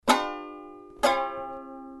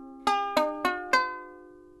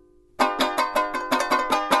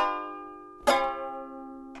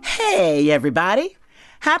Hey, everybody.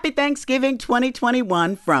 Happy Thanksgiving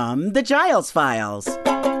 2021 from the Giles Files.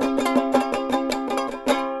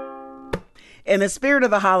 In the spirit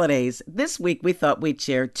of the holidays, this week we thought we'd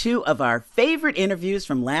share two of our favorite interviews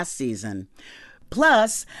from last season,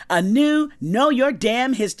 plus a new Know Your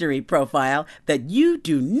Damn History profile that you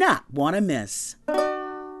do not want to miss.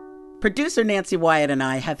 Producer Nancy Wyatt and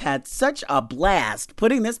I have had such a blast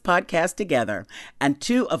putting this podcast together, and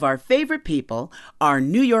two of our favorite people are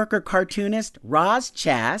New Yorker cartoonist Roz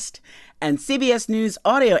Chast and CBS News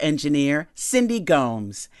audio engineer Cindy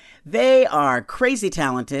Gomes. They are crazy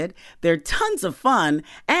talented, they're tons of fun,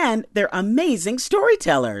 and they're amazing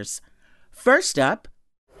storytellers. First up,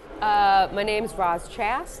 my name's Roz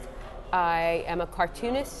Chast. I am a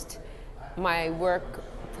cartoonist. My work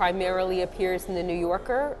primarily appears in the New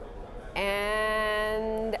Yorker.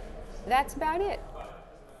 And that's about it.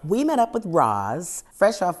 We met up with Roz,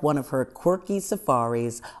 fresh off one of her quirky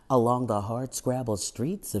safaris along the hardscrabble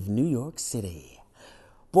streets of New York City.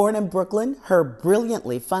 Born in Brooklyn, her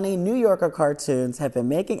brilliantly funny New Yorker cartoons have been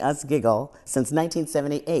making us giggle since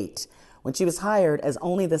 1978, when she was hired as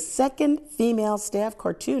only the second female staff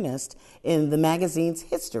cartoonist in the magazine's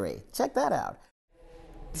history. Check that out.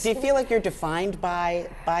 Do you feel like you're defined by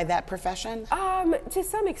that profession? To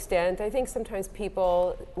some extent. I think sometimes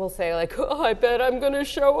people will say like, oh, I bet I'm going to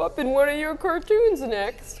show up in one of your cartoons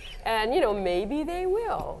next. And, maybe they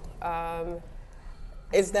will.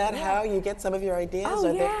 Is that how you get some of your ideas? Oh,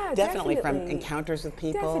 yeah, definitely from encounters with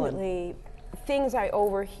people? Definitely. Things I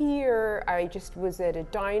overhear. I just was at a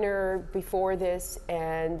diner before this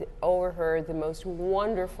and overheard the most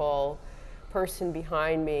wonderful person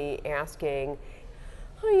behind me asking,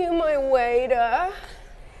 are you my waiter?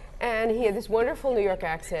 And he had this wonderful New York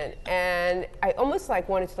accent, and I almost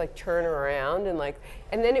wanted to turn around and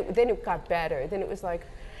then it got better. Then it was like,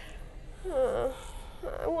 I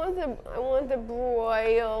want the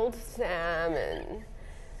broiled salmon.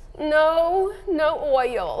 No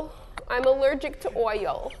oil. I'm allergic to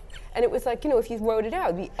oil. And it was if you wrote it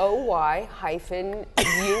out, the OY-UL,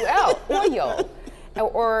 oil,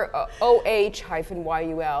 or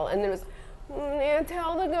OH-YUL, and then it was, yeah,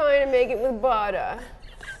 tell the guy to make it with butter.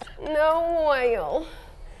 No oil.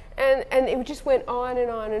 And it just went on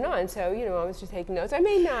and on and on. So, I was just taking notes. I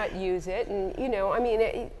may not use it. And,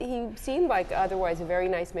 he seemed like otherwise a very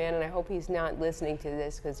nice man. And I hope he's not listening to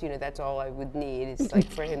this because, that's all I would need is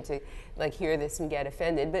for him to hear this and get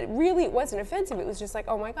offended. But really, it wasn't offensive. It was just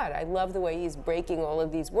oh my God, I love the way he's breaking all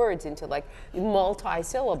of these words into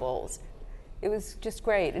multi-syllables. It was just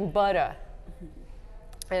great. And butter.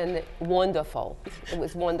 And wonderful. It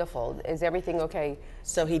was wonderful. Is everything okay?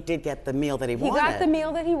 So he did get the meal that he wanted. He got the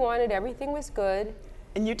meal that he wanted. Everything was good.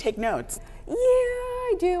 And you take notes? Yeah,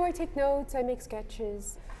 I do. I take notes. I make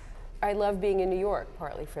sketches. I love being in New York,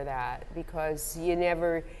 partly for that, because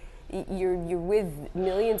you're with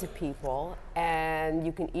millions of people, and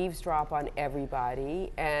you can eavesdrop on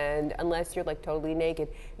everybody, and unless you're totally naked,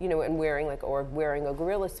 and wearing a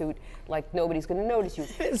gorilla suit, nobody's going to notice you.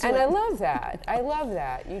 And I love that. I love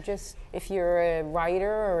that. If you're a writer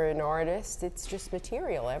or an artist, it's just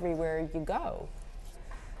material everywhere you go.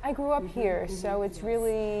 I grew up here, so it's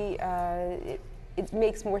really it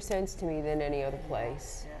makes more sense to me than any other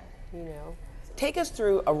place. Take us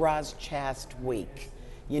through a Roz Chast week.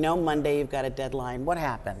 Monday you've got a deadline. What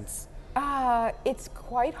happens? It's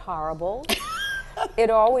quite horrible. It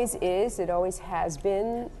always is. It always has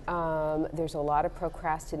been. There's a lot of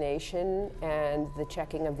procrastination and the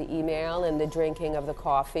checking of the email and the drinking of the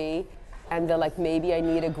coffee and the maybe I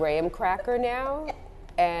need a graham cracker now.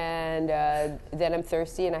 And then I'm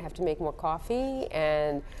thirsty and I have to make more coffee.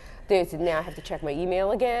 And now I have to check my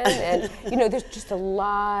email again, and there's just a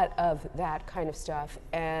lot of that kind of stuff.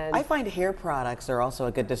 And I find hair products are also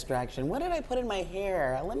a good distraction. What did I put in my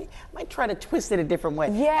hair? I might try to twist it a different way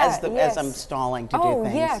as I'm stalling to do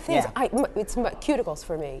things. It's cuticles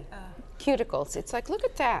for me. Cuticles. It's look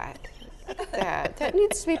at that. Look at that. That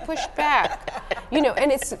needs to be pushed back.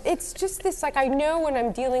 And it's just this I know when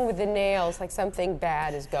I'm dealing with the nails something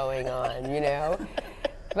bad is going on.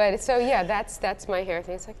 But so that's my hair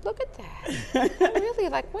thing. It's look at that. Really,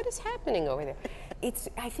 what is happening over there?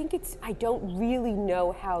 I don't really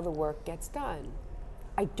know how the work gets done.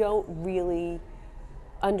 I don't really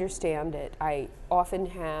understand it. I often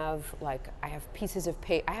have I have pieces of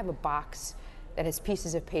paper. I have a box that has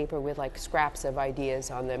pieces of paper with scraps of ideas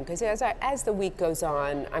on them, because as the week goes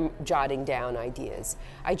on, I'm jotting down ideas.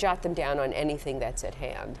 I jot them down on anything that's at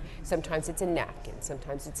hand. Sometimes it's a napkin,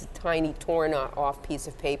 sometimes it's a tiny torn off piece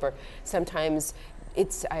of paper, sometimes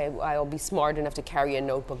I'll be smart enough to carry a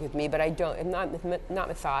notebook with me, but I'm not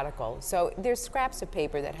methodical. So there's scraps of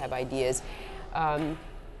paper that have ideas. And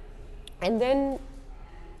then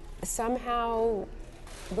somehow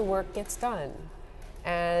the work gets done,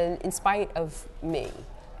 and in spite of me.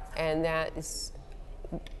 And that is,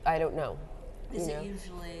 I don't know. Is it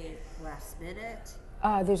usually last minute?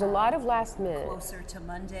 There's a lot of last minute. Closer to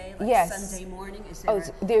Monday, like yes. Sunday morning? Is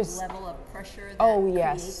there's a level of pressure that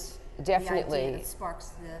yes, definitely. the idea that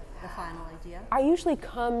sparks the final idea? I usually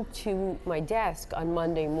come to my desk on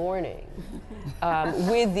Monday morning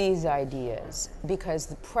with these ideas because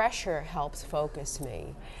the pressure helps focus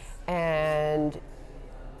me. And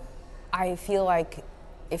I feel like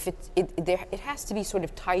if it has to be sort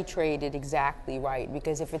of titrated exactly right,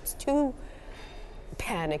 because if it's too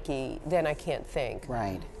panicky, then I can't think.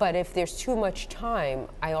 Right. But if there's too much time,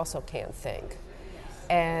 I also can't think.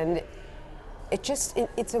 And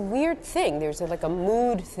it's a weird thing. There's like a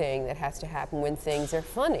mood thing that has to happen when things are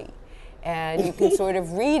funny. And you can sort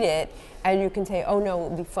of read it and you can say, oh no, it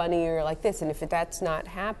would be funnier like this. And if that's not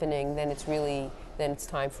happening, then it's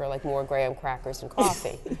time for like more graham crackers and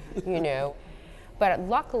coffee, you know. But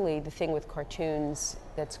luckily, the thing with cartoons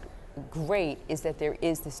that's great is that there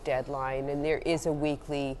is this deadline and there is a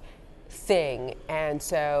weekly thing. And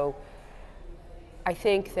so I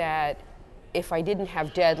think that if I didn't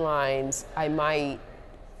have deadlines, I might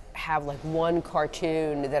have like one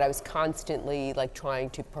cartoon that I was constantly like trying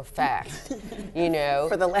to perfect, you know.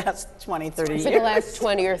 For the last 20, 30 years. For the last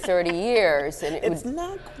 20 or 30 years. And it's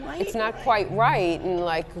not quite right. And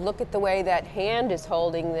like, look at the way that hand is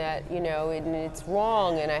holding that, you know, and it's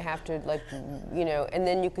wrong and I have to like, you know, and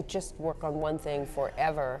then you could just work on one thing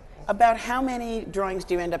forever. About how many drawings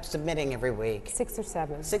do you end up submitting every week? 6 or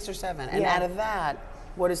 7. 6 or 7. And yeah. out of that,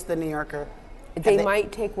 what is the New Yorker? They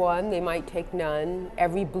might take one, they might take none.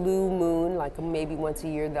 Every blue moon, like maybe once a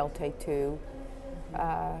year, they'll take 2.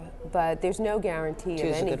 But there's no guarantee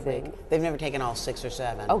of anything. A good week. They've never taken all 6 or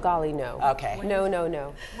 7? Oh, golly, no. Okay. No.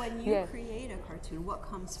 When you create a cartoon, what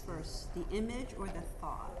comes first, the image or the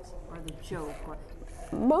thought or the joke?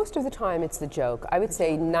 Most of the time, it's the joke. I would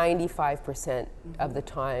say 95% of the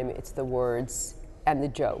time, it's the words and the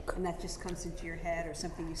joke. And that just comes into your head or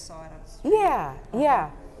something you saw it on the street?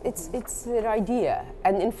 Yeah. It's an idea.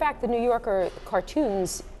 And in fact, the New Yorker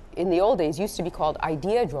cartoons in the old days used to be called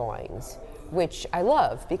idea drawings, which I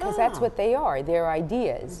love because that's what they are. They're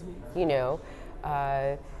ideas, you know.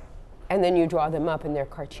 And then you draw them up in their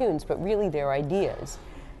cartoons, but really they're ideas.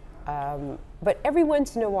 But every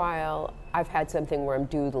once in a while, I've had something where I'm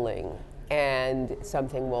doodling and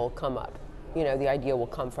something will come up. You know, the idea will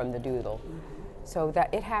come from the doodle. So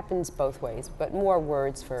that it happens both ways, but more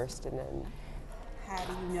words first and then... How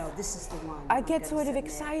do you know this is the one? I get sort of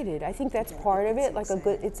excited. I think that's part of it. Like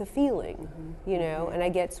it's a feeling, you know. And I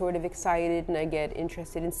get sort of excited and I get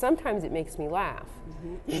interested, and sometimes it makes me laugh.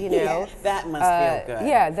 You know, that must feel good.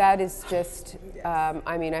 Yeah, that is just.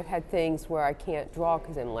 I mean, I've had things where I can't draw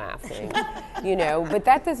because I'm laughing, you know. But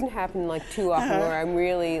that doesn't happen like too often. Where I'm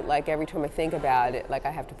really like every time I think about it, like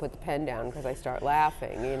I have to put the pen down because I start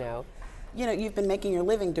laughing, you know. You know, you've been making your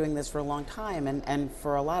living doing this for a long time, and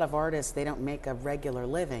for a lot of artists, they don't make a regular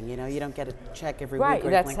living. You know, you don't get a check every week. Right, Or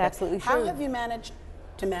that's like absolutely that. true. How have you managed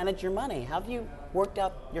to manage your money? How have you worked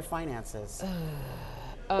out your finances?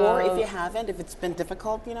 Or if you haven't, if it's been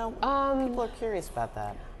difficult, you know, people are curious about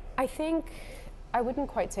that. I think I wouldn't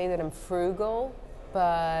quite say that I'm frugal,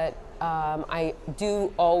 but I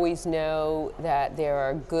do always know that there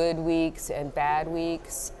are good weeks and bad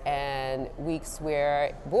weeks, and weeks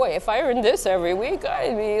where, boy, if I earned this every week,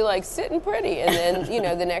 I'd be like sitting pretty. And then, you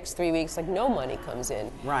know, the next 3 weeks, like no money comes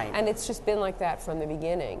in. Right. And it's just been like that from the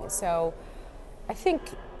beginning. So I think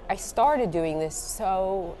I started doing this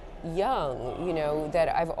so young, you know, that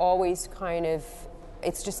I've always kind of,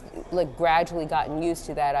 it's just like gradually gotten used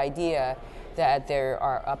to that idea that there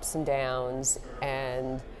are ups and downs,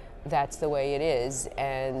 and that's the way it is,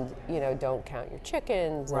 and, you know, don't count your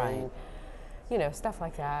chickens, right, and, you know, stuff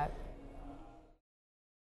like that.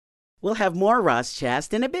 We'll have more Roz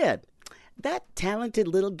Chast in a bit. That talented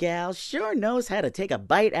little gal sure knows how to take a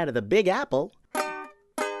bite out of the Big Apple.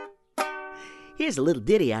 Here's a little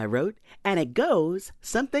ditty I wrote, and it goes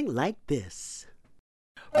something like this.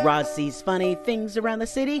 Roz sees funny things around the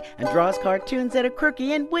city and draws cartoons that are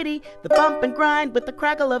quirky and witty. The bump and grind with the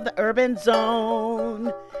crackle of the urban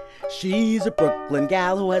zone. She's a Brooklyn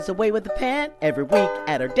gal who has a way with a pen. Every week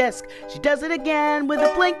at her desk, she does it again with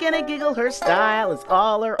a blink and a giggle. Her style is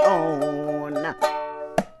all her own.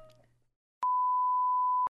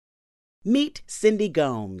 Meet Cindy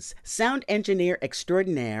Gomes, sound engineer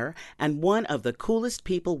extraordinaire and one of the coolest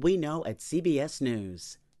people we know at CBS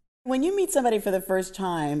News. When you meet somebody for the first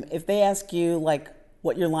time, if they ask you like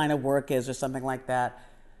what your line of work is or something like that,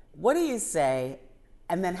 what do you say?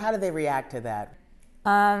 And then how do they react to that?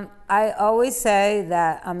 I always say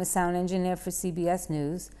that I'm a sound engineer for CBS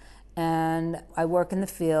News, and I work in the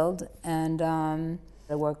field, and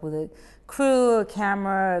I work with a crew, a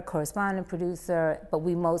camera, a correspondent, producer, but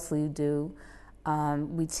we mostly do.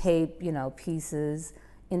 We tape, pieces,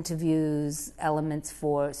 interviews, elements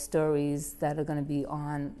for stories that are going to be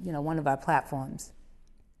on, one of our platforms.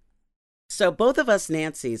 So both of us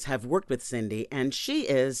Nancys have worked with Cindy, and she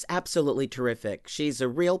is absolutely terrific. She's a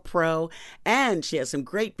real pro, and she has some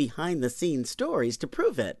great behind-the-scenes stories to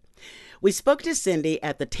prove it. We spoke to Cindy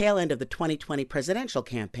at the tail end of the 2020 presidential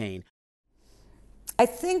campaign. I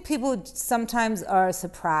think people sometimes are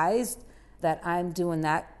surprised that I'm doing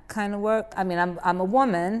that kind of work. I mean, I'm a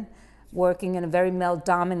woman working in a very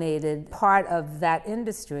male-dominated part of that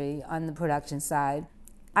industry on the production side.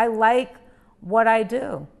 I like what I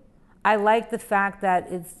do. I like the fact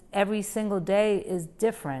that every single day is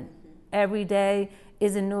different. Every day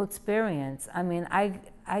is a new experience. I mean,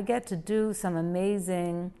 I get to do some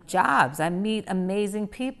amazing jobs. I meet amazing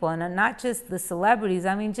people, and not just the celebrities.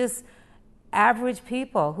 I mean, just average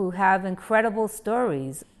people who have incredible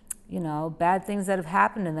stories, bad things that have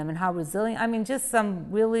happened to them and how resilient. I mean, just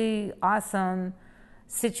some really awesome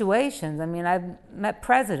situations. I mean, I've met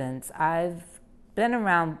presidents. I've been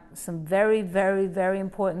around some very, very, very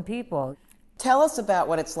important people. Tell us about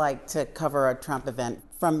what it's like to cover a Trump event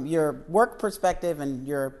from your work perspective and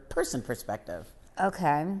your person perspective.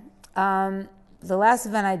 Okay. The last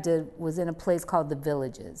event I did was in a place called The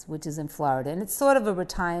Villages, which is in Florida, and it's sort of a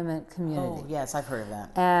retirement community. Oh, yes, I've heard of that.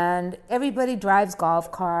 And everybody drives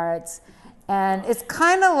golf carts, and it's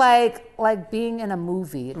kind of like being in a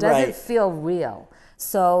movie. It doesn't feel real.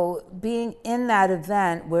 So being in that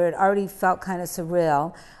event where it already felt kind of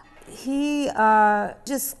surreal, he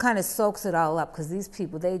just kind of soaks it all up because these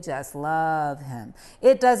people, they just love him.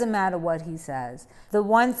 It doesn't matter what he says. The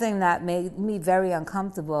one thing that made me very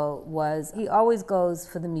uncomfortable was he always goes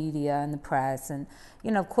for the media and the press, and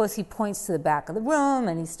of course he points to the back of the room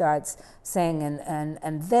and he starts saying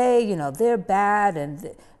and they, they're bad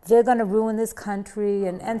and they're going to ruin this country,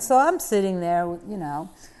 and so I'm sitting there,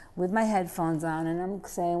 with my headphones on, and I'm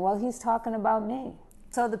saying, well, he's talking about me.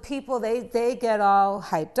 So the people, they get all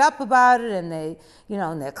hyped up about it, and they,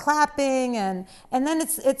 and they're clapping, and then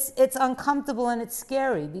it's uncomfortable and it's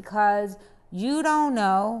scary because you don't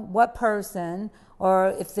know what person,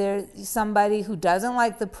 or if there's somebody who doesn't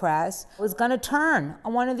like the press, is going to turn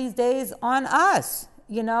on one of these days on us.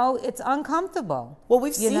 It's uncomfortable. Well,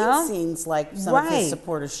 we've seen scenes like some of his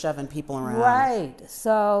supporters shoving people around. Right.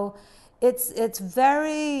 So it's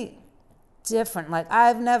very different. Like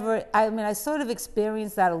I sort of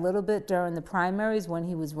experienced that a little bit during the primaries when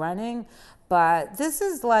he was running, but this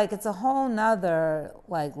is it's a whole nother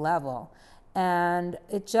level. And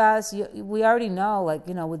it just, we already know,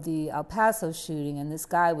 with the El Paso shooting, and this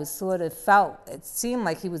guy was it seemed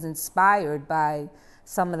like he was inspired by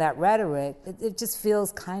some of that rhetoric. It just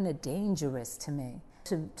feels kind of dangerous to me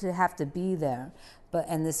to have to be there.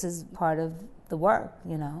 And this is part of the work,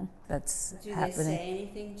 that's happening. Do they say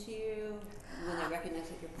anything to you when they recognize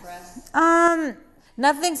that you're press?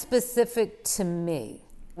 Nothing specific to me.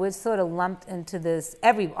 We're sort of lumped into this,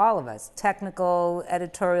 all of us, technical,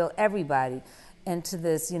 editorial, everybody, into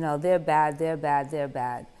this, they're bad, they're bad, they're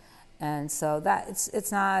bad. And so that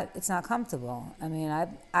it's not comfortable. I mean,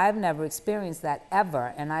 I've never experienced that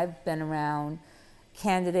ever, and I've been around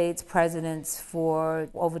candidates, presidents for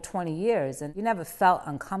over 20 years, and we never felt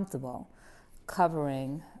uncomfortable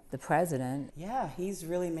covering the president. Yeah, he's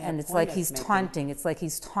really mad. And it's like he's taunting. It's like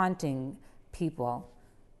he's taunting people,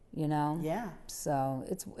 Yeah. So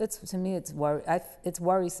it's to me it's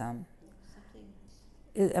worrisome.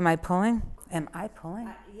 Am I pulling? Am I pulling?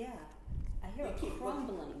 Yeah, I hear it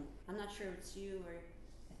crumbling. I'm not sure if it's you or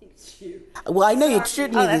I think it's you. Well, I know you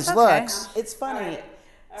shoot me these okay. looks. It's funny.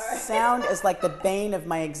 All right. Sound is like the bane of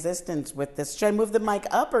my existence with this. Should I move the mic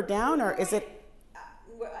up or down, or is it?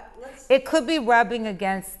 It could be rubbing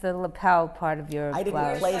against the lapel part of your I didn't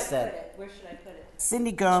blouse. place it. Where should I put it?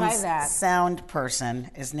 Cindy Gomes, Try that. sound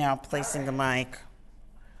person, is now placing the mic.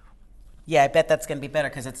 Yeah, I bet that's going to be better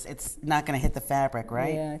because it's not going to hit the fabric,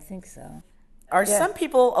 right? Yeah, I think so. Are some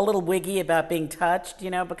people a little wiggy about being touched,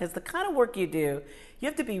 because the kind of work you do, you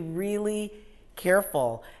have to be really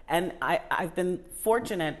careful. And I've been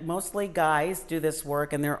fortunate, mostly guys do this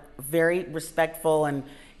work and they're very respectful and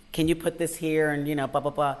can you put this here and, blah,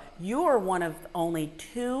 blah, blah. You are one of only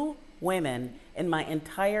 2 women in my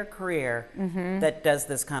entire career that does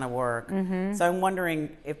this kind of work. So I'm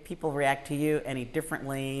wondering if people react to you any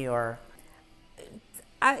differently or...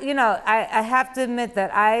 I have to admit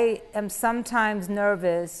that I am sometimes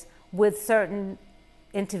nervous with certain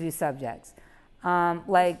interview subjects,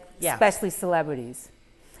 especially celebrities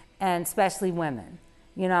and especially women.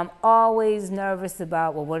 I'm always nervous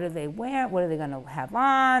about, well, what are they wearing? What are they going to have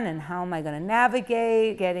on? And how am I going to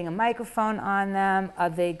navigate getting a microphone on them? Are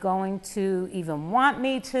they going to even want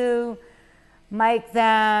me to mic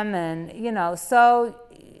them? And, so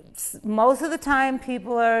most of the time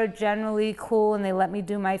people are generally cool and they let me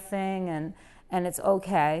do my thing and it's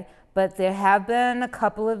okay. But there have been a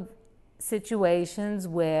couple of situations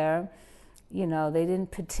where, they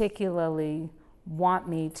didn't particularly want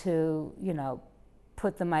me to,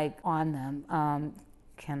 put the mic on them.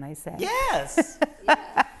 Can I say? Yes.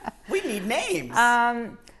 We need names.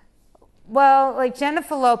 Well, like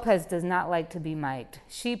Jennifer Lopez does not like to be mic'd.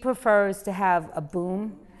 She prefers to have a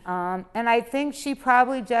boom. And I think she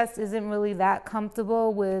probably just isn't really that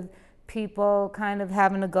comfortable with people kind of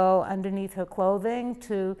having to go underneath her clothing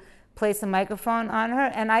to place a microphone on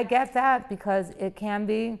her. And I get that because it can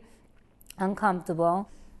be uncomfortable.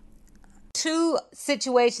 Two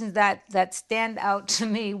situations that stand out to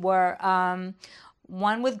me were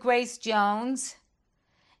one with Grace Jones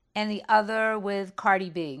and the other with Cardi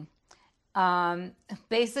B.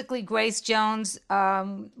 Basically, Grace Jones,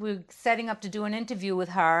 we were setting up to do an interview with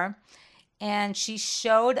her, and she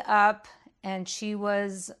showed up and she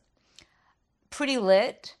was pretty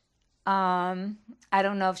lit. I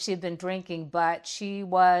don't know if she had been drinking, but she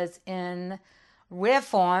was in rare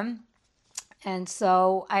form. And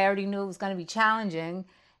so I already knew it was going to be challenging.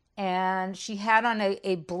 And she had on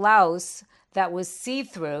a blouse that was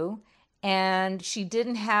see-through, and she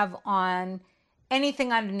didn't have on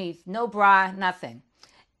anything underneath, no bra, nothing.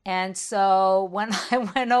 And so when I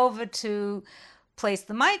went over to place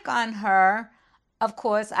the mic on her, of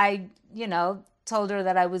course, I, told her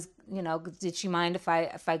that I was, did she mind if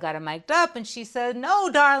I got her mic'd up? And she said,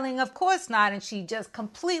 no, darling, of course not. And she just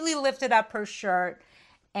completely lifted up her shirt.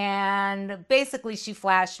 And basically she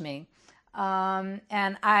flashed me. And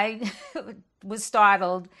I was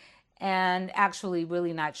startled and actually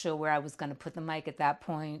really not sure where I was going to put the mic at that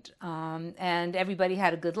point. And everybody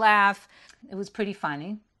had a good laugh. It was pretty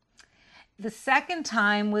funny. The second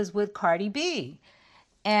time was with Cardi B.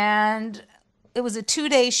 And it was a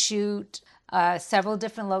 2-day shoot, several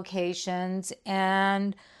different locations.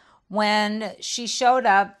 And when she showed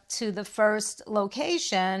up to the first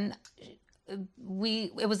location,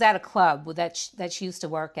 it was at a club that she used to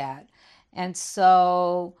work at. And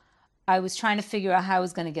so I was trying to figure out how I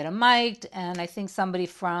was going to get her mic'd, and I think somebody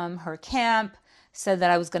from her camp said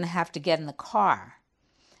that I was going to have to get in the car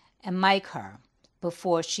and mic her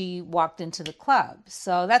before she walked into the club.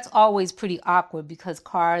 So that's always pretty awkward because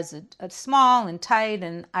cars are small and tight,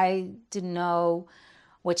 and I didn't know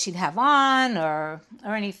what she'd have on or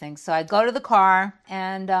anything. So I go to the car,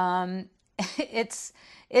 and it's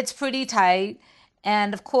pretty tight.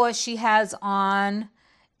 And of course, she has on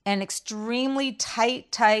an extremely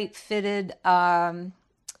tight fitted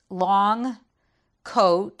long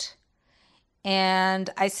coat. And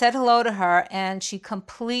I said hello to her, and she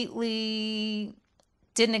completely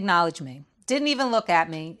didn't acknowledge me, didn't even look at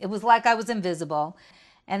me. It was like I was invisible.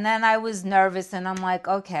 And then I was nervous, and I'm like,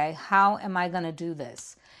 okay, how am I going to do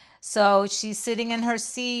this? So she's sitting in her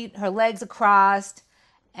seat, her legs are crossed,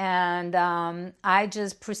 and I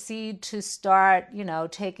just proceed to start,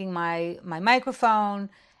 taking my microphone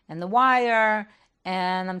and the wire,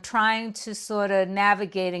 and I'm trying to sort of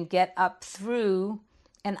navigate and get up through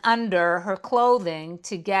and under her clothing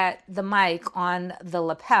to get the mic on the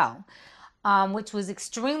lapel, which was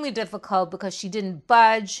extremely difficult because she didn't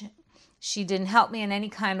budge. She didn't help me in any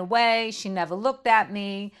kind of way. She never looked at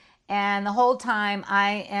me. And the whole time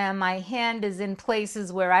my hand is in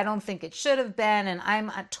places where I don't think it should have been, and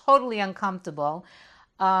I'm totally uncomfortable.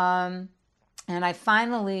 And I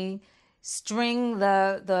finally string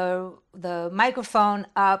the microphone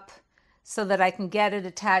up so that I can get it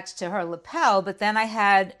attached to her lapel, but then I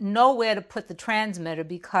had nowhere to put the transmitter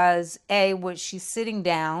because she's sitting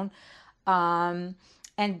down, and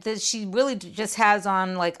she really just has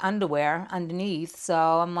on like underwear underneath. So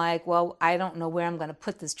I'm like, well, I don't know where I'm going to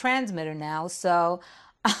put this transmitter now. So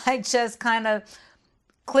I just kind of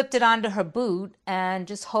clipped it onto her boot and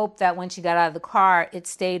just hoped that when she got out of the car, it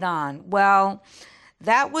stayed on. Well,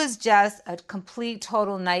 that was just a complete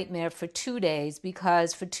total nightmare for 2 days,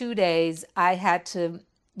 because for 2 days I had to,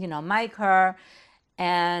 mic her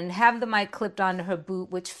and have the mic clipped onto her boot,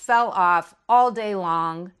 which fell off all day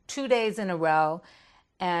long, 2 days in a row.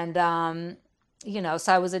 And,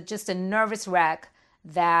 so I was just a nervous wreck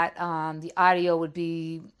that the audio would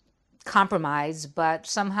be compromised, but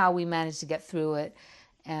somehow we managed to get through it.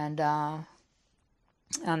 And I'll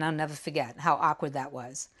never forget how awkward that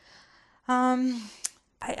was. And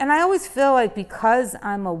I always feel like because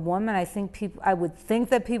I'm a woman, I would think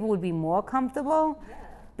that people would be more comfortable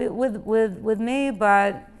with me,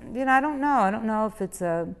 but I don't know. I don't know if it's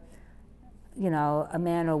a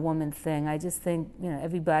man or woman thing. I just think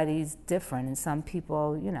everybody's different, and some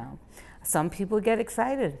people get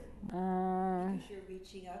excited. You're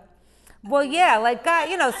reaching up. Well, yeah, like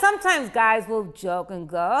sometimes guys will joke and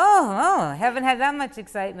go, "Oh, haven't had that much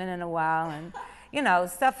excitement in a while," and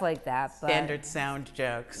stuff like that. But, standard sound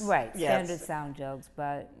jokes. Right, standard sound jokes.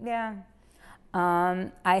 But, yeah.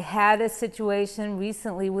 I had a situation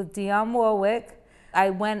recently with Dionne Warwick. I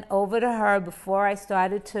went over to her before I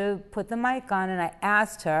started to put the mic on, and I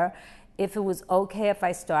asked her if it was okay if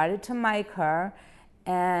I started to mic her.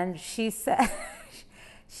 And she said,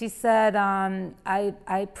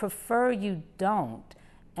 I prefer you don't.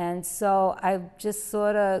 And so I just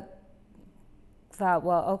sort of thought,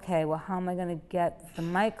 well, okay, how am I going to get the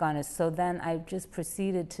mic on it? So then I just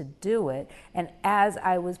proceeded to do it. And as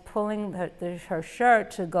I was pulling her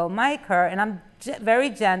shirt to go mic her, and I'm very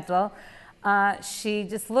gentle, she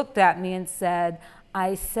just looked at me and said,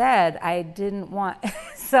 I said I didn't want.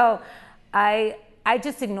 So I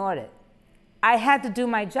just ignored it. I had to do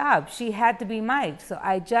my job. She had to be mic'd. So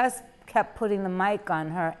I just kept putting the mic on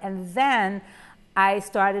her. And then I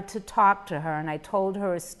started to talk to her, and I told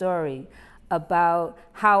her a story about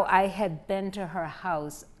how I had been to her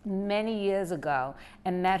house many years ago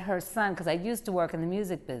and met her son, because I used to work in the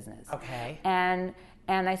music business. Okay. And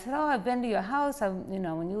I said, oh, I've been to your house,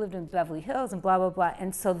 when you lived in Beverly Hills and blah, blah, blah.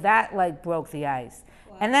 And so that broke the ice.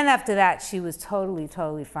 Wow. And then after that, she was totally,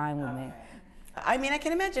 totally fine with me. I mean, I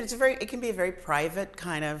can imagine it can be a very private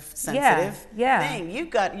kind of sensitive thing.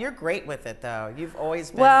 You're great with it though. You've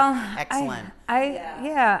always been excellent.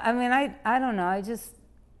 I don't know.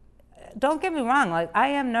 Don't get me wrong, I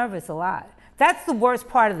am nervous a lot. That's the worst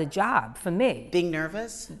part of the job for me. Being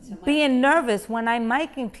nervous? Being nervous when I'm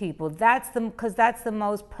miking people. Because that's the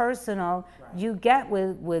most personal you get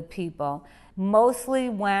with people. Mostly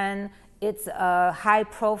when it's a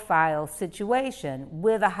high-profile situation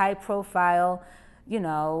with a high-profile,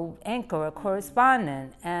 anchor or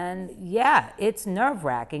correspondent. And it's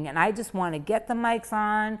nerve-wracking. And I just want to get the mics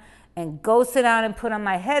on and go sit down and put on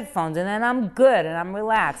my headphones, and then I'm good and I'm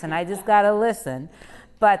relaxed and I just gotta listen.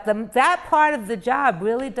 But that part of the job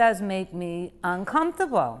really does make me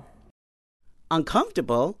uncomfortable.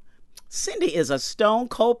 Uncomfortable? Cindy is a stone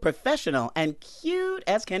cold professional and cute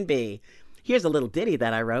as can be. Here's a little ditty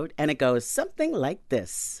that I wrote, and it goes something like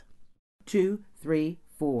this. 2, 3,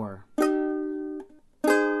 4.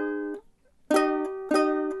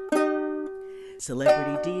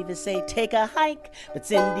 Celebrity divas say take a hike, but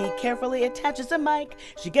Cindy carefully attaches a mic.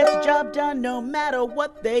 She gets the job done no matter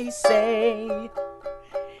what they say.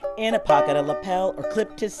 In a pocket, a lapel, or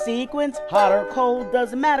clipped to sequence, hot or cold,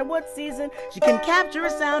 doesn't matter what season, she can capture a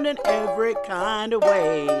sound in every kind of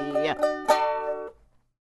way.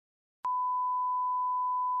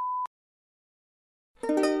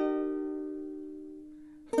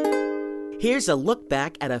 Here's a look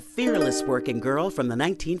back at a fearless working girl from the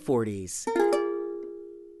 1940s.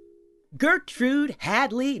 Gertrude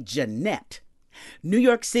Hadley Jeanette, New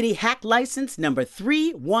York City hack license number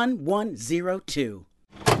 31102.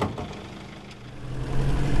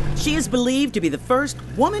 She is believed to be the first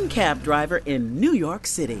woman cab driver in New York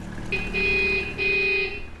City.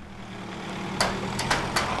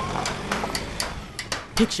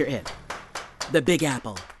 Picture it, the Big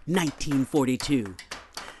Apple, 1942.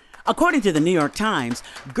 According to the New York Times,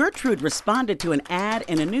 Gertrude responded to an ad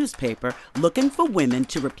in a newspaper looking for women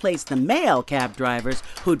to replace the male cab drivers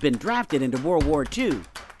who'd been drafted into World War II.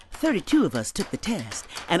 32 of us took the test,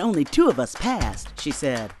 and only 2 of us passed, she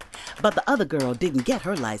said. But the other girl didn't get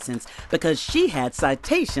her license because she had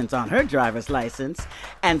citations on her driver's license,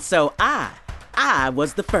 and so I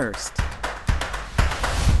was the first.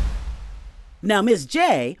 Now, Miss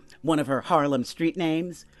J, one of her Harlem street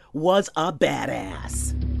names, was a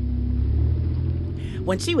badass.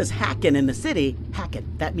 When she was hacking in the city,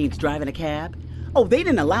 hacking, that means driving a cab. Oh, they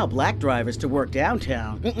didn't allow black drivers to work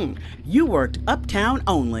downtown. You worked uptown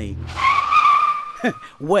only.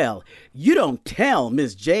 Well, you don't tell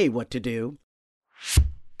Miss J what to do.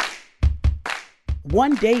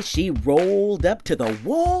 One day she rolled up to the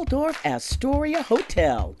Waldorf Astoria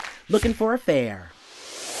Hotel looking for a fare.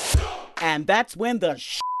 And that's when the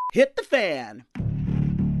hit the fan.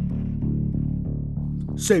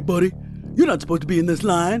 Say, buddy, You're not supposed to be in this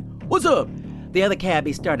line. What's up? The other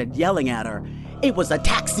cabbie started yelling at her. It was a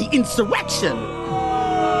taxi insurrection.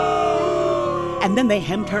 And then they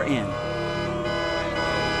hemmed her in.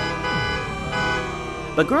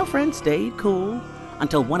 But girlfriend stayed cool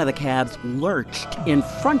until one of the cabs lurched in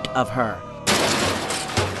front of her.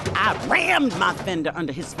 I rammed my fender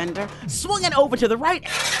under his fender, swung it over to the right,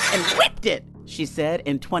 and whipped it, she said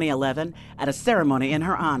in 2011 at a ceremony in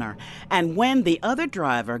her honor. And when the other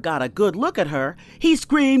driver got a good look at her, he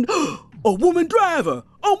screamed, "A woman driver!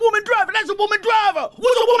 A woman driver! That's a woman driver!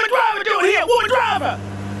 What's a woman driver doing here? Woman driver!"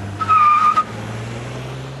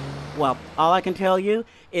 Well, all I can tell you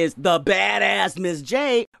is the badass Miss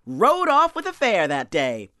J rode off with a fare that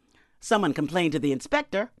day. Someone complained to the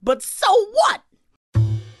inspector, but so what?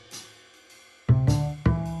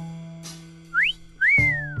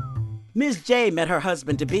 Ms. J met her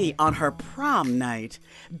husband-to-be on her prom night.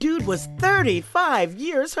 Dude was 35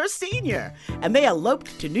 years her senior, and they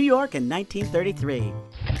eloped to New York in 1933.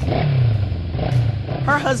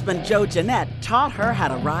 Her husband, Joe Jeanette, taught her how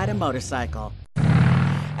to ride a motorcycle.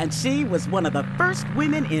 And she was one of the first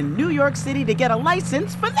women in New York City to get a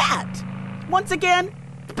license for that. Once again,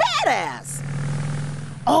 badass.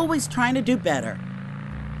 Always trying to do better.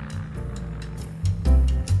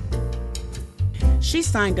 She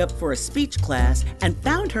signed up for a speech class and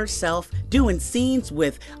found herself doing scenes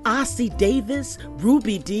with Ossie Davis,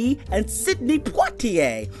 Ruby Dee, and Sidney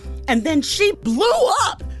Poitier. And then she blew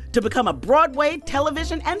up to become a Broadway,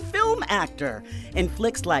 television, and film actor in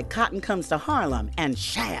flicks like Cotton Comes to Harlem and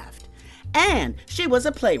Shaft. And she was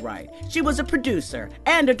a playwright. She was a producer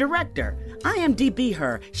and a director. IMDb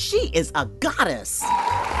her. She is a goddess.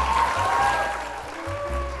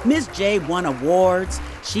 Ms. J won awards.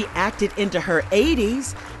 She acted into her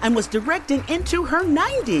 80s and was directing into her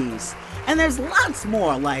 90s. And there's lots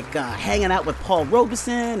more, like hanging out with Paul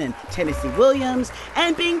Robeson and Tennessee Williams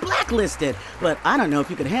and being blacklisted. But I don't know if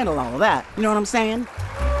you could handle all of that. You know what I'm saying?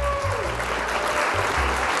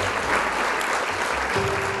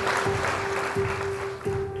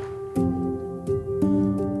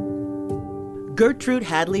 Gertrude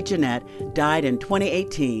Hadley Jeanette died in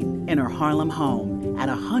 2018 in her Harlem home at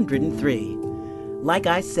 103. Like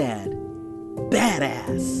I said,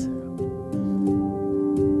 badass.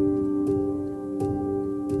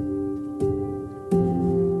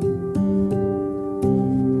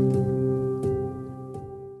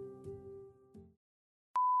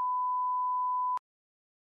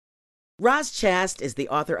 Roz Chast is the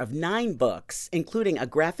author of 9 books, including a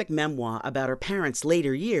graphic memoir about her parents'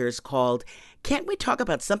 later years called Can't We Talk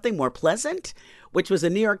About Something More Pleasant?, which was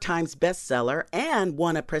a New York Times bestseller and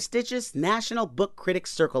won a prestigious National Book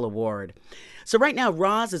Critics Circle Award. So right now,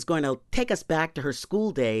 Roz is going to take us back to her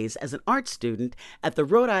school days as an art student at the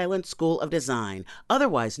Rhode Island School of Design,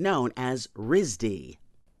 otherwise known as RISD.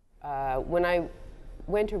 When I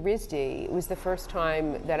went to RISD, it was the first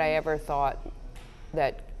time that I ever thought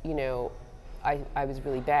that I was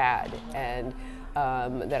really bad and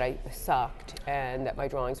that I sucked and that my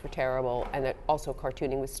drawings were terrible and that also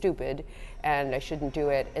cartooning was stupid and I shouldn't do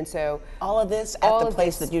it. And so all of this at the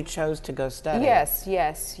place that you chose to go study. Yes.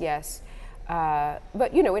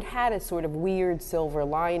 But it had a sort of weird silver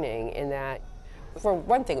lining in that, for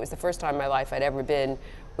one thing, it was the first time in my life I'd ever been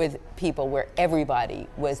with people where everybody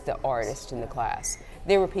was the artist in the class.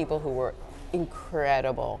 There were people who were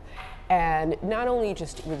incredible. And not only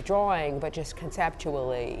just with drawing, but just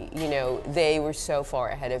conceptually, they were so far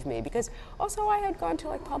ahead of me because also I had gone to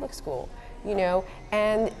public school,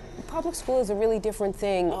 and public school is a really different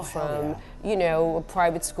thing from, a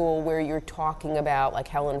private school where you're talking about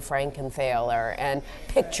Helen Frankenthaler and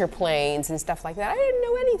picture planes and stuff like that. I didn't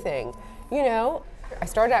know anything, I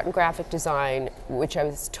started out in graphic design, which I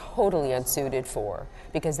was totally unsuited for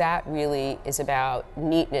because that really is about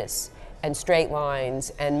neatness and straight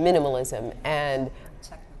lines and minimalism and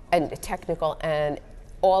technical and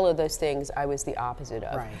all of those things I was the opposite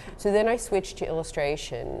of. Right. So then I switched to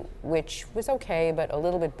illustration, which was okay but a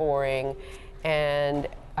little bit boring, and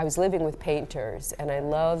I was living with painters and I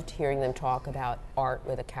loved hearing them talk about art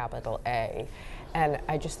with a capital A. And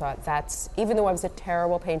I just thought even though I was a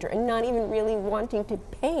terrible painter and not even really wanting to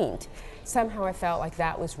paint, somehow I felt like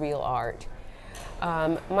that was real art.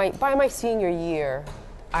 By my senior year,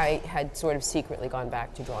 I had sort of secretly gone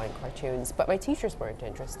back to drawing cartoons, but my teachers weren't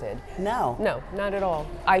interested. No. No, not at all.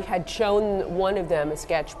 I had shown one of them a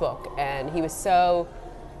sketchbook, and he was so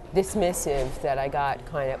dismissive that I got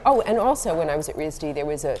kind of... Oh, and also when I was at RISD, there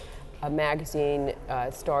was a magazine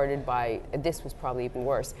started by... This was probably even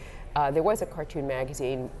worse. There was a cartoon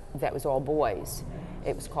magazine that was all boys.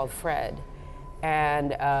 It was called Fred.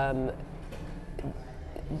 And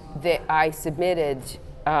I submitted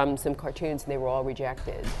some cartoons and they were all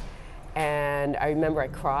rejected. And I remember I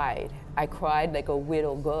cried. I cried like a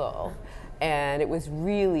little girl. And it was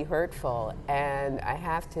really hurtful. And I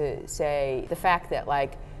have to say, the fact that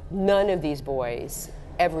like none of these boys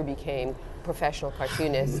ever became professional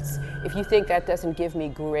cartoonists, if you think that doesn't give me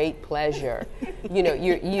great pleasure, you know,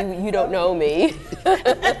 you don't know me.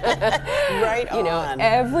 Right on. You know,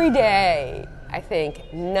 every day, I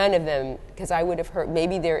think none of them, because I would have heard,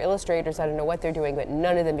 maybe they're illustrators, I don't know what they're doing, but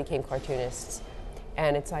none of them became cartoonists.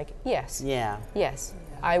 And it's like, yes, yes,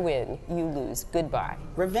 I win, you lose, goodbye.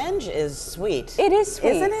 Revenge is sweet. It is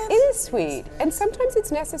sweet. Isn't it? It is sweet. And sometimes it's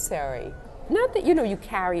necessary. Not that, you know, you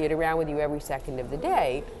carry it around with you every second of the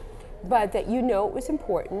day, but that you know it was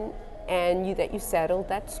important and that you settled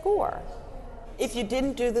that score. If you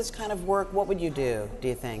didn't do this kind of work, what would you do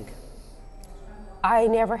you think? I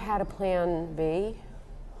never had a plan B.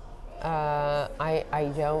 I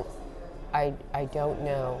don't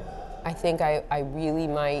know. I think I really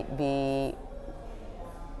might be,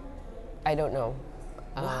 I don't know.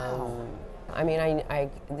 Wow. I mean,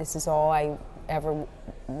 this is all I ever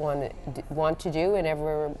want to do and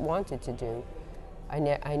ever wanted to do.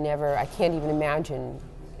 I can't even imagine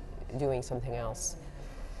doing something else.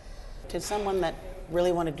 To someone that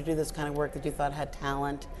really wanted to do this kind of work that you thought had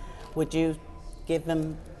talent, would you give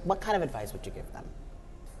them, what kind of advice would you give them?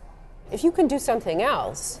 If you can do something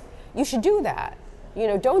else, you should do that. You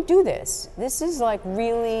know, don't do this. This is like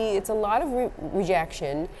really, it's a lot of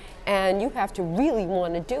rejection, and you have to really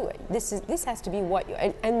want to do it. This has to be what you,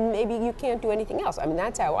 and maybe you can't do anything else. I mean,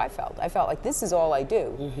 that's how I felt. I felt like this is all I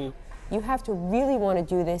do. Mm-hmm. You have to really want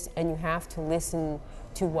to do this, and you have to listen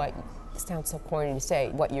to what, it sounds so corny to say,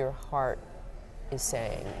 what your heart is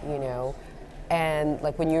saying, you know? And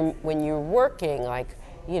like when you're working, like,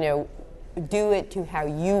 you know, do it to how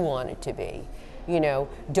you want it to be. You know,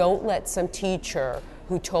 don't let some teacher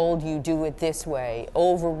who told you do it this way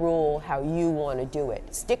overrule how you want to do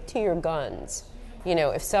it. Stick to your guns. You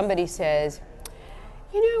know, if somebody says,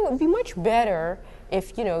 you know, it'd be much better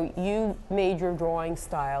if, you know, you made your drawing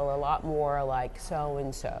style a lot more like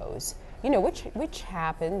so-and-so's, you know, which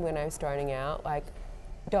happened when I was starting out, like,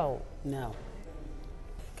 don't. No.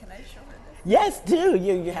 Can I show her this? Yes, do.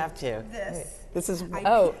 You have to. This is.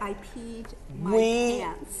 I peed my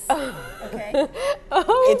pants. Okay.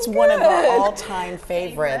 It's one of our all-time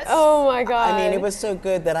favorites. Oh my God. I mean, it was so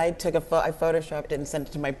good that I took I photoshopped it and sent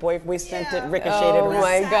it to my boyfriend. We sent it ricocheted Oh around.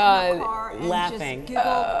 my God. In the car and Laughing. just giggled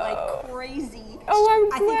like crazy. Oh,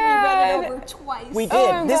 I'm I think we read it over twice. We did.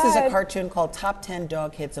 I'm This is a glad. cartoon called Top 10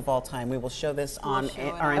 Dog Hits of All Time. We will show this on show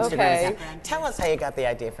it our on Instagram Okay. account. Tell us how you got the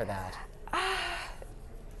idea for that.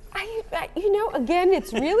 You know, again,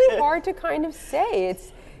 it's really hard to kind of say.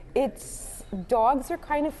 It's dogs are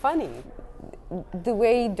kind of funny. The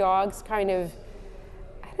way dogs kind of,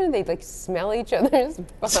 I don't know, they like smell each other's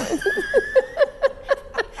butts.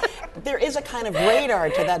 There is a kind of radar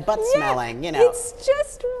to that butt smelling, you know. It's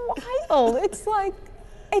just wild. It's like,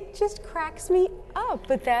 it just cracks me up.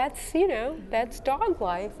 But that's, you know, that's dog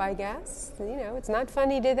life, I guess. You know, it's not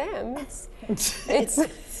funny to them. It's serious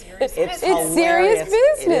hilarious.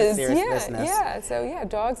 business. It is serious business. Yeah. So yeah,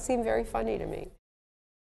 dogs seem very funny to me.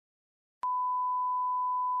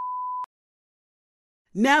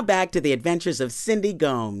 Now back to the adventures of Cindy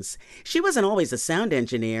Gomes. She wasn't always a sound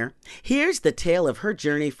engineer. Here's the tale of her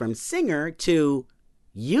journey from singer to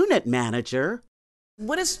unit manager.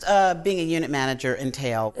 What does being a unit manager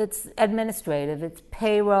entail? It's administrative. It's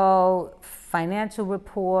payroll, financial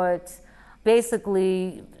reports,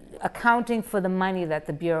 basically accounting for the money that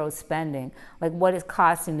the Bureau is spending, like what it's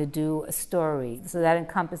costing to do a story. So that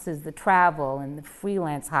encompasses the travel and the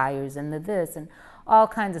freelance hires and the this and all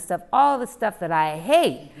kinds of stuff, all the stuff that I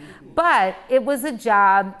hate. But it was a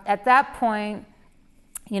job. At that point,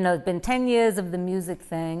 you know, it's been 10 years of the music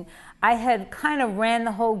thing. I had kind of ran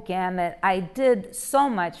the whole gamut. I did so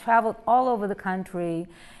much, traveled all over the country.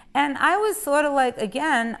 And I was sort of like,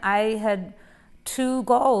 again, I had two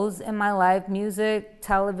goals in my life, music,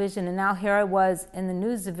 television, and now here I was in the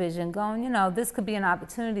news division going, you know, this could be an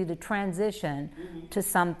opportunity to transition to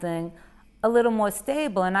something a little more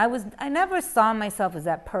stable. And I never saw myself as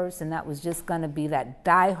that person that was just going to be that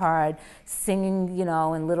diehard singing, you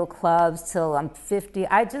know, in little clubs till I'm 50.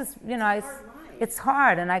 I just, you know, it's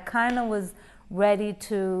hard. And I kind of was ready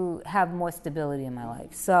to have more stability in my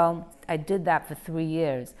life. So I did that for 3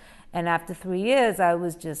 years. And after 3 years, I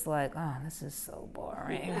was just like, oh, this is so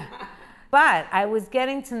boring. But I was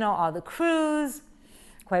getting to know all the crews,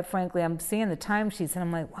 quite frankly, I'm seeing the timesheets and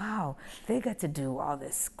I'm like, wow, they get to do all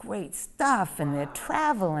this great stuff and they're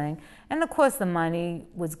traveling. And of course the money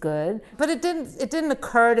was good, but it didn't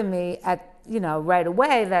occur to me right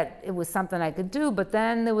away that it was something I could do. But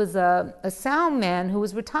then there was a sound man who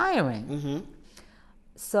was retiring. Mm-hmm.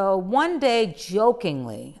 So one day,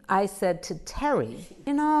 jokingly, I said to Terry,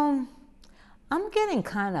 I'm getting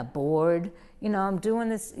kind of bored. I'm doing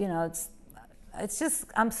this, it's just,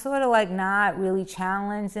 I'm sort of like not really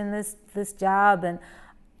challenged in this job.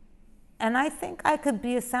 And I think I could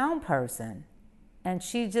be a sound person. And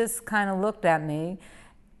she just kind of looked at me.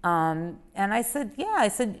 And I said, yeah.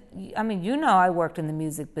 I worked in the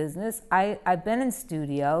music business. I've been in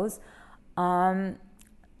studios. There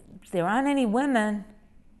aren't any women.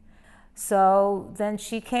 So then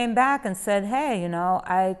she came back and said, hey,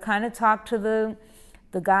 I kind of talked to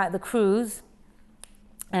the crews,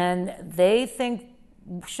 and they think,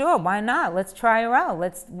 sure, why not? Let's try her out.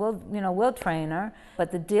 We'll train her.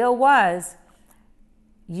 But the deal was,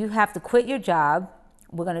 you have to quit your job.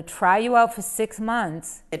 We're going to try you out for 6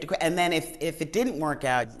 months. And then if it didn't work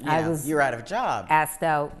out, you're out of a job. Asked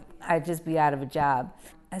out, I'd just be out of a job.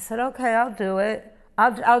 I said, okay, I'll do it.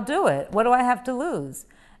 I'll do it. What do I have to lose?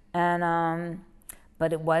 And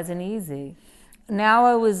but it wasn't easy. Now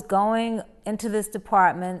I was going into this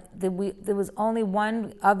department. There was only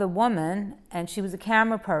one other woman, and she was a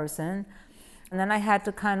camera person. And then I had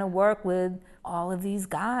to kind of work with all of these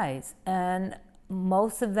guys. And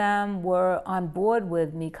most of them were on board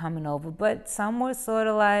with me coming over, but some were sort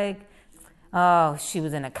of like, oh, she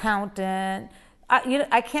was an accountant.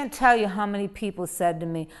 I can't tell you how many people said to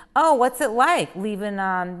me, oh, what's it like leaving,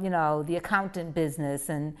 the accountant business?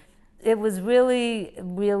 And it was really,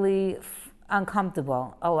 really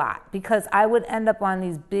uncomfortable a lot, because I would end up on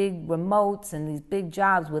these big remotes and these big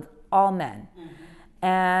jobs with all men. Mm-hmm.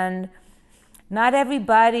 And not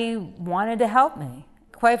everybody wanted to help me.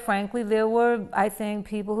 Quite frankly, there were, I think,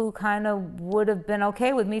 people who kind of would have been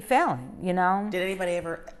okay with me failing, Did anybody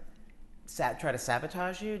ever try to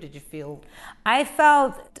sabotage you? Did you feel? I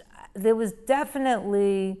felt there was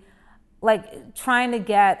definitely like trying to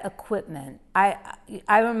get equipment. I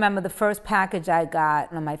remember the first package I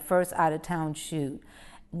got on my first out-of-town shoot.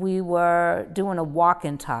 We were doing a walk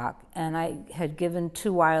and talk, and I had given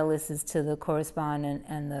 2 wirelesses to the correspondent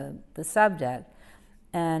and the subject.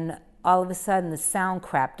 And all of a sudden, the sound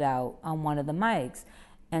crapped out on one of the mics.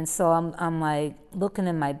 And so I'm like looking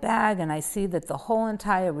in my bag, and I see that the whole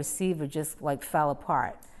entire receiver just like fell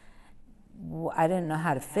apart. I didn't know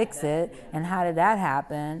how to fix it, and how did that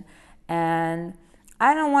happen? And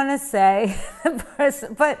I don't want to say the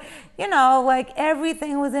person, but like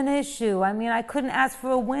everything was an issue. I mean, I couldn't ask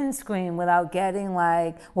for a windscreen without getting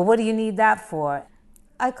like, well, what do you need that for?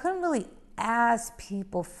 I couldn't really ask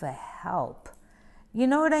people for help. You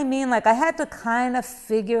know what I mean? Like I had to kind of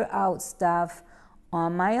figure out stuff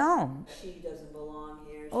on my own. She doesn't belong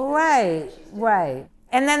here. Right.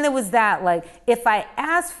 And then there was that, like, if I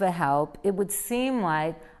asked for help, it would seem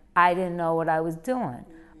like I didn't know what I was doing.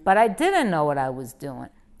 But I didn't know what I was doing.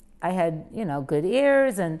 I had, good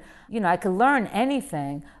ears, and, I could learn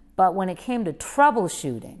anything. But when it came to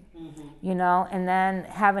troubleshooting, and then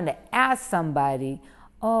having to ask somebody,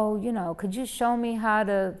 oh, could you show me how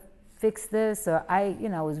to fix this? Or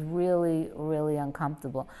was really, really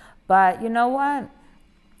uncomfortable. But you know what?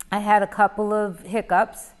 I had a couple of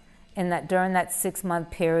hiccups during that 6-month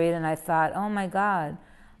period, and I thought, oh my God,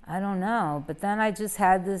 I don't know. But then I just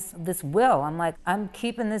had this will. I'm like, I'm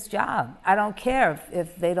keeping this job. I don't care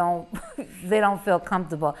if they don't they don't feel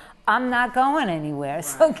comfortable. I'm not going anywhere. Right.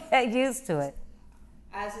 So get used to it.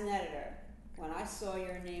 As an editor, when I saw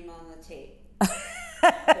your name on the tape,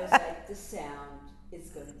 I was like, the sound is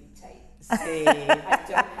going to be tight. See, I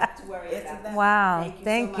don't have to worry about that. Wow,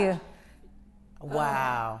 thank you.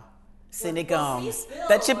 Wow. Cindy Gomes.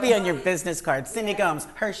 That should be on your business card. Cindy Gomes.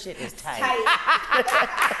 Her shit is tight.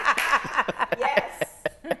 Yes.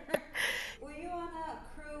 Were you on a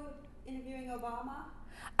crew interviewing Obama?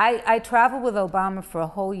 I traveled with Obama for a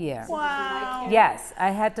whole year. Wow. Yes, I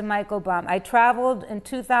had to mic Obama. I traveled in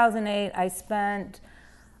 2008. I spent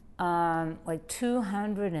like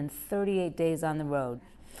 238 days on the road.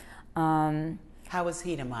 How was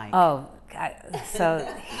he to Mike? Oh, God, so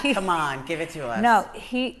he... Come on, give it to us. No,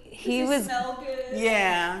 he was... Smell good?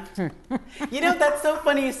 Yeah. That's so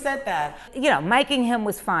funny you said that. Miking him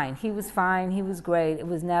was fine. He was fine. He was great. It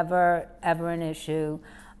was never, ever an issue.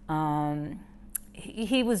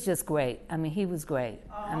 He was just great. I mean, he was great.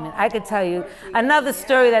 I mean, I could tell you another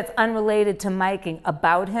story that's unrelated to miking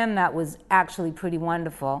about him that was actually pretty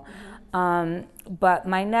wonderful. But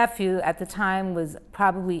my nephew at the time was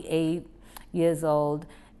probably 8. years old,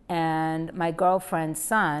 and my girlfriend's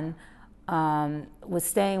son was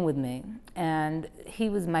staying with me, and he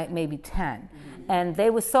was maybe 10. And they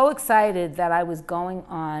were so excited that I was going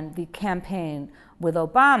on the campaign with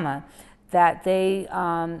Obama that they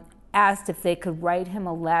asked if they could write him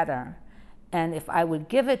a letter and if I would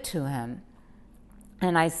give it to him.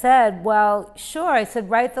 And I said, well, sure. I said,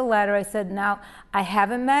 write the letter. I said, now, I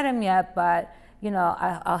haven't met him yet, but,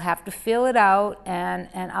 I'll have to fill it out,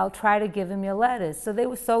 and I'll try to give him your letters. So they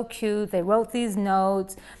were so cute. They wrote these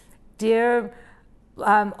notes. Dear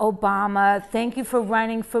Obama, thank you for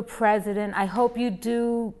running for president. I hope you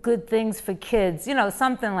do good things for kids,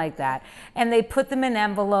 something like that. And they put them in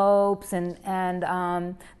envelopes. And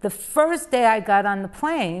the first day I got on the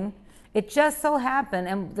plane, it just so happened,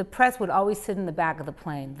 and the press would always sit in the back of the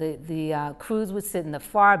plane. The crews would sit in the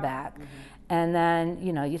far back. And then,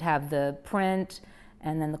 you'd have the print,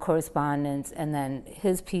 and then the correspondence, and then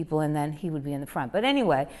his people, and then he would be in the front. But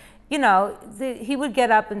anyway, he would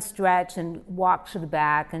get up and stretch and walk to the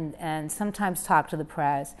back and sometimes talk to the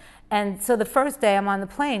press. And so the first day I'm on the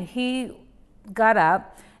plane, he got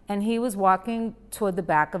up and he was walking toward the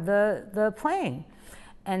back of the plane.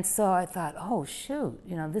 And so I thought, oh shoot,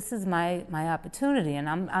 this is my opportunity, and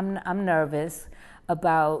I'm nervous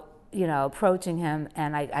about approaching him.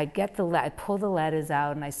 And I pull the letters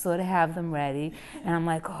out and I sort of have them ready, and I'm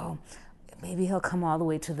like, oh, maybe he'll come all the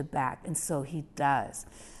way to the back, and so he does.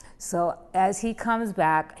 So as he comes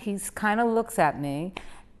back, he kind of looks at me,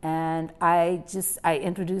 and I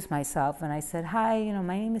introduce myself, and I said, hi,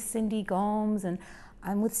 my name is Cindy Gomes, and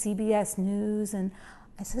I'm with CBS News. And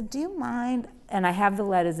I said, do you mind? And I have the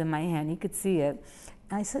letters in my hand. He could see it.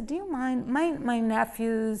 And I said, do you mind? My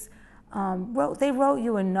nephews wrote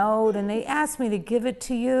you a note, and they asked me to give it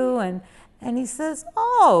to you. And he says,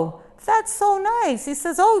 oh, that's so nice. He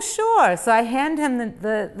says, oh, sure. So I hand him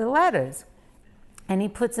the letters. And he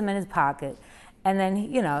puts them in his pocket, and then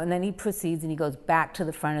he proceeds and he goes back to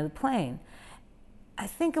the front of the plane. I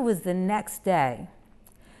think it was the next day.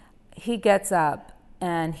 He gets up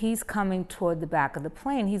and he's coming toward the back of the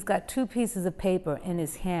plane. He's got 2 pieces of paper in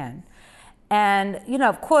his hand. And,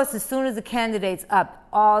 of course, as soon as the candidate's up,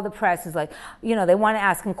 all the press is like, they want to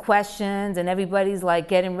ask him questions, and everybody's like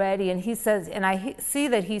getting ready. And he says, and I see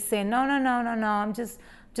that he's saying, no, I'm just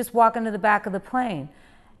walking to the back of the plane.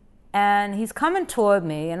 And he's coming toward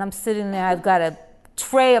me, and I'm sitting there. I've got a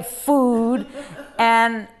tray of food,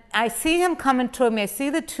 and I see him coming toward me. I see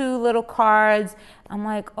the 2 little cards. I'm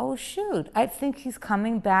like, oh, shoot, I think he's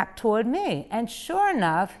coming back toward me. And sure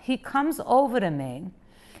enough, he comes over to me,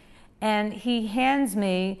 and he hands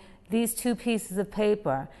me these 2 pieces of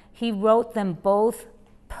paper. He wrote them both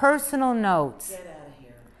personal notes. Get out of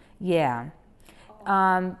here. Yeah.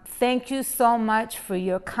 Thank you so much for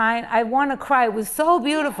your kind, I want to cry, it was so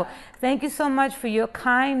beautiful. Thank you so much for your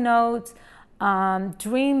kind notes,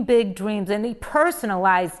 dream big dreams, and he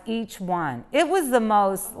personalized each one. It was the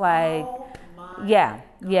most yeah,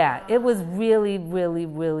 it was really, really,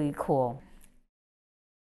 really cool.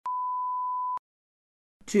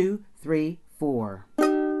 2, 3, 4.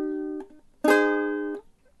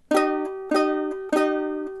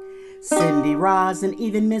 Cindy, Roz, and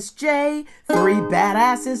even Miss J, 3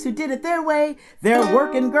 badasses who did it their way. They're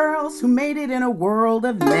working girls who made it in a world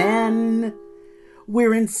of men.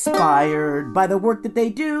 We're inspired by the work that they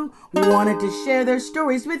do, wanted to share their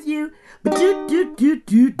stories with you. But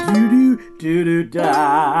da.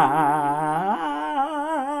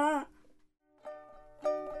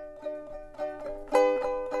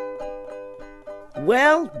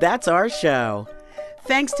 Well, that's our show.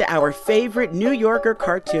 Thanks to our favorite New Yorker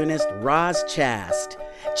cartoonist, Roz Chast.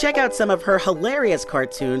 Check out some of her hilarious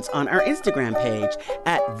cartoons on our Instagram page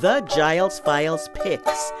at The Giles Files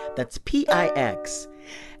Pix. That's P-I-X.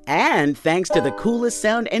 And thanks to the coolest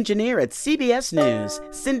sound engineer at CBS News,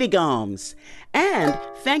 Cindy Gomes. And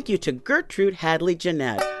thank you to Gertrude Hadley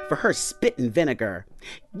Jeanette for her spit and vinegar.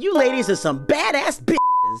 You ladies are some badass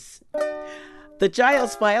bitches. The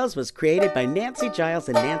Giles Files was created by Nancy Giles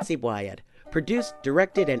and Nancy Wyatt. Produced,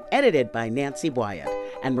 directed, and edited by Nancy Wyatt,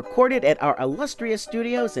 and recorded at our illustrious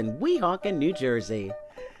studios in Weehawken, New Jersey.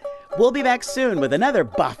 We'll be back soon with another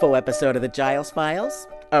boffo episode of the Giles Files.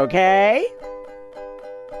 Okay?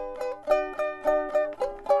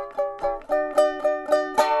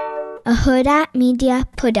 A Huda Media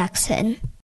Production.